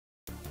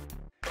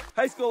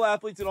High school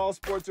athletes in all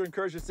sports are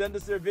encouraged to send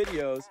us their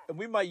videos, and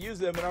we might use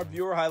them in our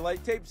viewer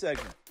highlight tape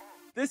segment.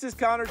 This is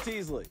Connor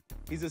Teasley.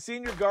 He's a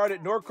senior guard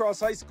at Norcross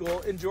High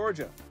School in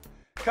Georgia.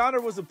 Connor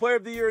was the player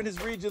of the year in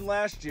his region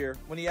last year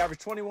when he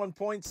averaged 21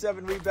 points,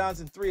 7 rebounds,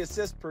 and 3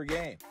 assists per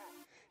game.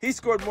 He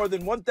scored more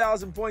than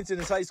 1,000 points in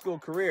his high school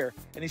career,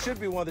 and he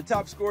should be one of the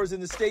top scorers in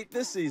the state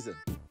this season.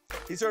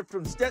 He's heard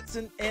from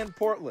Stetson and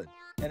Portland,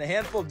 and a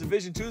handful of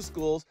Division II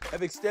schools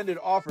have extended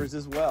offers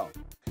as well.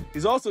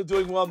 He's also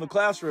doing well in the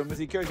classroom as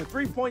he carries a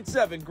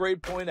 3.7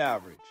 grade point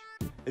average.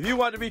 If you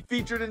want to be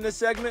featured in this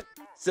segment,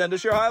 send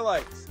us your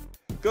highlights.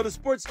 Go to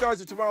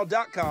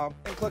sportsstarsoftomorrow.com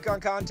and click on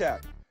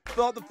Contact.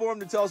 Fill out the form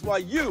to tell us why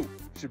you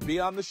should be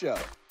on the show.